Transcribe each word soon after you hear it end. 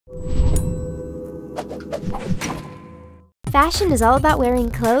Fashion is all about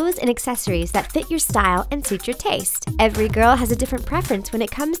wearing clothes and accessories that fit your style and suit your taste. Every girl has a different preference when it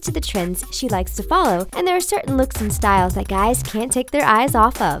comes to the trends she likes to follow, and there are certain looks and styles that guys can't take their eyes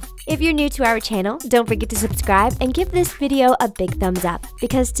off of. If you're new to our channel, don't forget to subscribe and give this video a big thumbs up,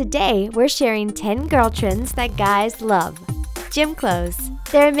 because today we're sharing 10 girl trends that guys love. Gym clothes.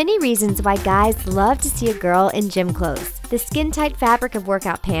 There are many reasons why guys love to see a girl in gym clothes. The skin-tight fabric of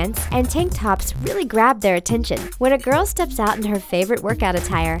workout pants and tank tops really grab their attention. When a girl steps out in her favorite workout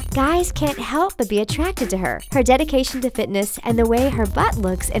attire, guys can't help but be attracted to her, her dedication to fitness, and the way her butt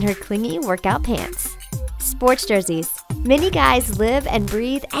looks in her clingy workout pants. Sports jerseys. Many guys live and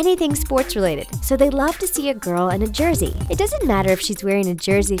breathe anything sports related, so they love to see a girl in a jersey. It doesn't matter if she's wearing a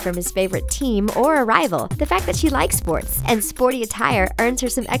jersey from his favorite team or a rival. The fact that she likes sports and sporty attire earns her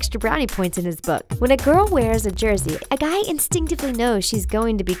some extra brownie points in his book. When a girl wears a jersey, a guy instinctively knows she's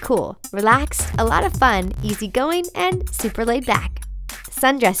going to be cool, relaxed, a lot of fun, easygoing, and super laid back.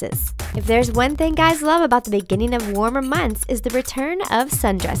 Sundresses. If there's one thing guys love about the beginning of warmer months is the return of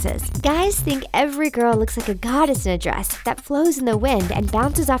sundresses. Guys think every girl looks like a goddess in a dress that flows in the wind and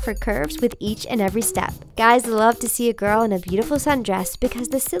bounces off her curves with each and every step. Guys love to see a girl in a beautiful sundress because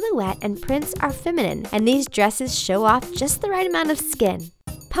the silhouette and prints are feminine, and these dresses show off just the right amount of skin.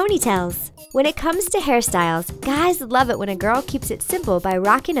 Ponytails. When it comes to hairstyles, guys love it when a girl keeps it simple by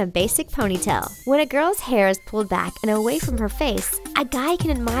rocking a basic ponytail. When a girl's hair is pulled back and away from her face, a guy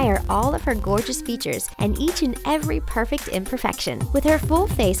can admire all of her gorgeous features and each and every perfect imperfection. With her full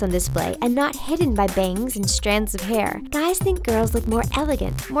face on display and not hidden by bangs and strands of hair, guys think girls look more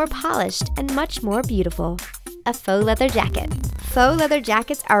elegant, more polished, and much more beautiful. A faux leather jacket. Faux leather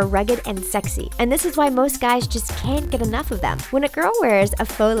jackets are rugged and sexy, and this is why most guys just can't get enough of them. When a girl wears a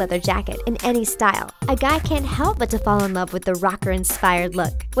faux leather jacket in any style, a guy can't help but to fall in love with the rocker-inspired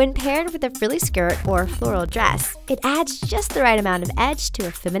look. When paired with a frilly skirt or floral dress, it adds just the right amount of edge to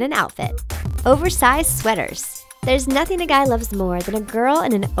a feminine outfit. Oversized sweaters. There's nothing a guy loves more than a girl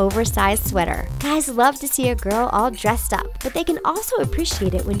in an oversized sweater. Guys love to see a girl all dressed up, but they can also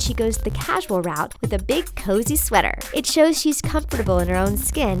appreciate it when she goes the casual route with a big cozy sweater. It shows she's comfortable in her own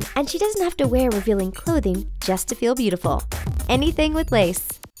skin, and she doesn't have to wear revealing clothing just to feel beautiful. Anything with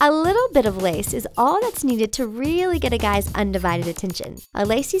lace. A little bit of lace is all that's needed to really get a guy's undivided attention. A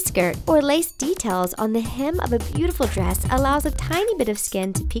lacy skirt or lace details on the hem of a beautiful dress allows a tiny bit of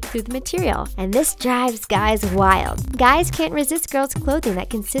skin to peek through the material, and this drives guys wild. Guys can't resist girls' clothing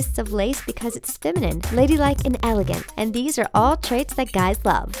that consists of lace because it's feminine, ladylike, and elegant, and these are all traits that guys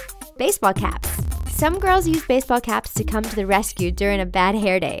love. Baseball caps. Some girls use baseball caps to come to the rescue during a bad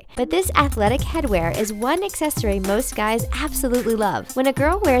hair day, but this athletic headwear is one accessory most guys absolutely love. When a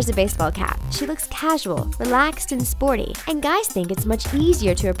girl wears a baseball cap, she looks casual, relaxed, and sporty, and guys think it's much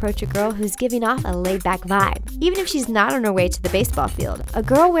easier to approach a girl who's giving off a laid-back vibe. Even if she's not on her way to the baseball field, a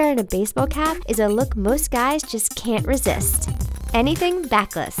girl wearing a baseball cap is a look most guys just can't resist. Anything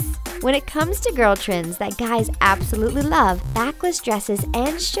backless. When it comes to girl trends that guys absolutely love, backless dresses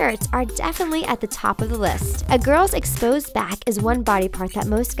and shirts are definitely at the top of the list. A girl's exposed back is one body part that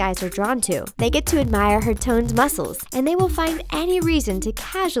most guys are drawn to. They get to admire her toned muscles, and they will find any reason to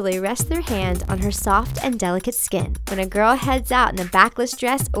casually rest their hand on her soft and delicate skin. When a girl heads out in a backless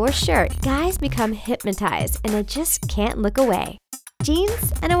dress or shirt, guys become hypnotized and they just can't look away.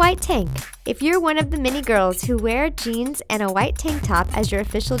 Jeans and a white tank. If you're one of the many girls who wear jeans and a white tank top as your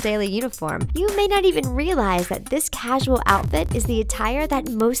official daily uniform, you may not even realize that this casual outfit is the attire that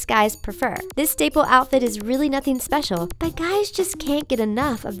most guys prefer. This staple outfit is really nothing special, but guys just can't get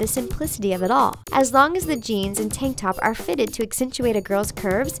enough of the simplicity of it all. As long as the jeans and tank top are fitted to accentuate a girl's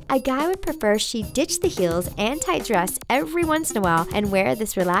curves, a guy would prefer she ditch the heels and tight dress every once in a while and wear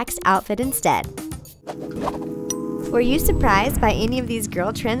this relaxed outfit instead. Were you surprised by any of these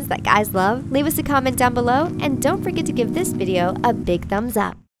girl trends that guys love? Leave us a comment down below, and don't forget to give this video a big thumbs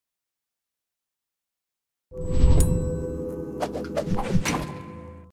up.